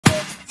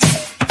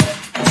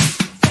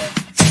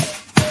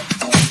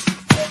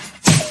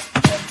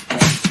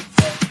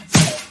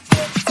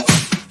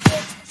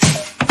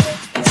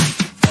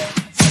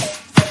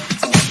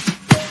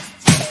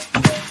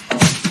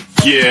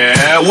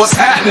Yeah, what's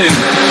happening?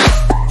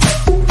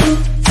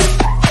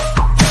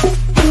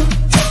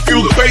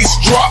 Feel the bass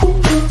drop.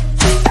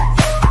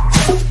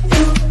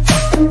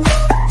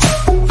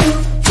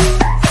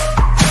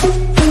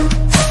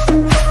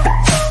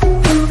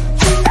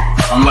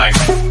 I'm like,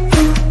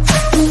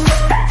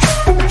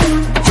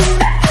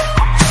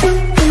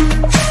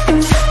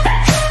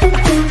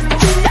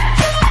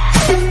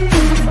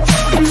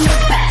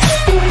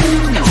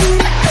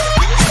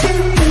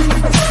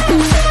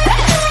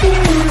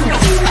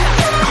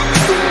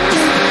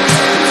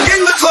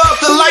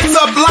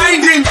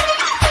 blinding.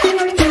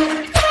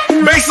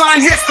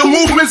 Bassline hits, the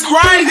movement's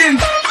grinding.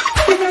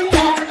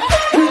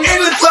 In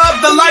the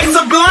club, the lights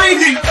are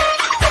blinding.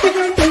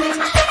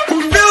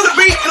 Feel the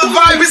beat, the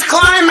vibe is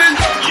climbing.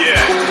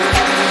 Yeah.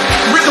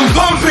 Rhythm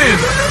pumping.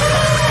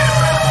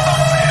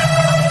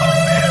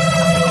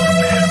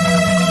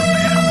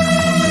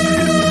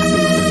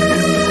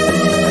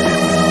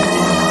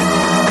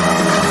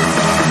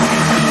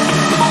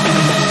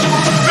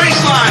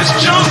 Bassline's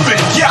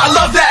jumping. Yeah, I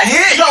love that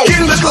hit. Yo.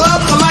 In the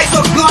club, the lights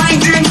are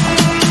blinding.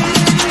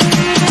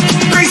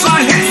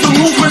 Bassline hits, the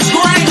movement's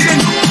grinding.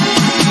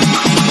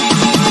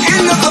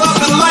 In the club,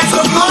 the lights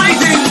are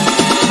blinding.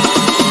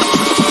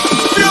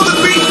 Feel the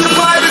beat, the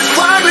vibe is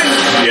climbing.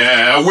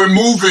 Yeah, we're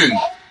moving.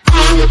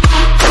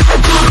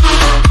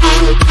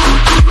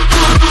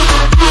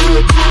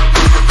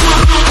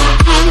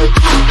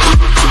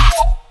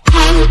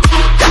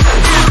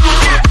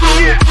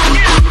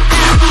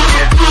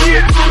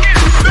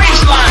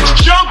 Bassline's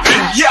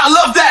jumping. Yeah, I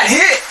love that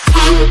hit.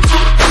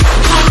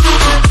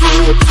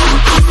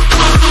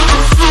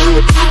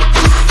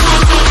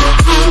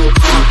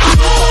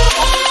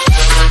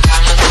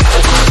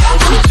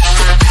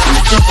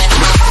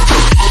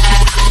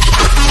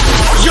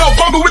 Yo,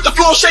 bumping with the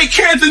flow, shake,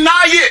 can't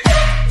deny it.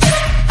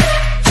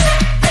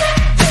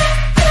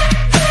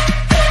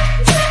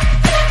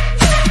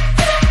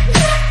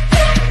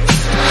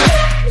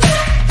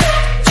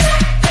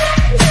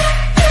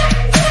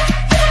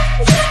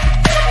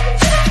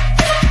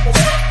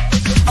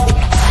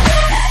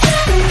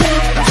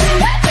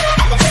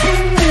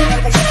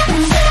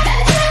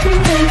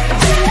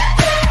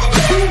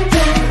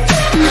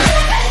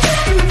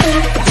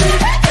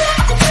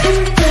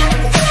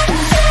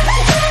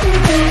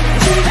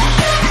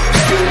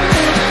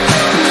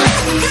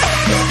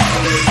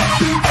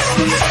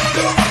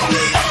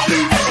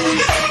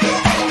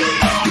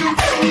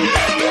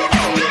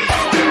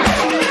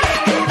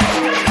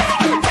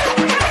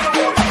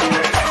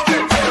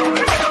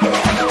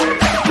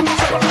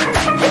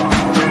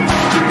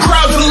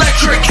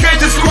 Can't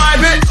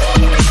describe it.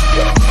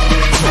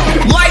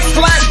 Lights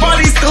flash,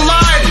 bodies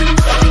collide.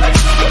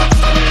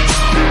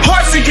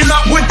 Heart syncing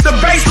up with the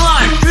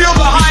bassline. Feel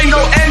the high,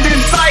 no end in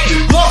sight.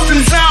 Lost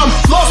in sound,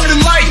 lost in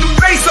light.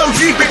 Bass so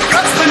deep it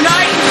cuts the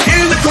night.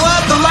 In the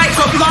club, the lights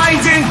are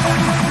blinding.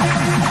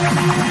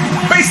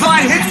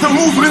 Bassline hits, the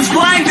movement's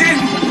grinding.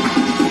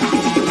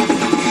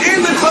 In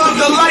the club,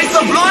 the lights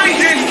are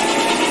blinding.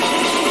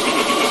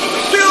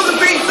 Feel the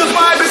beat, the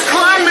vibe is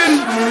climbing.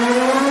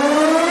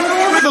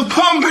 With a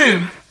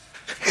pumping.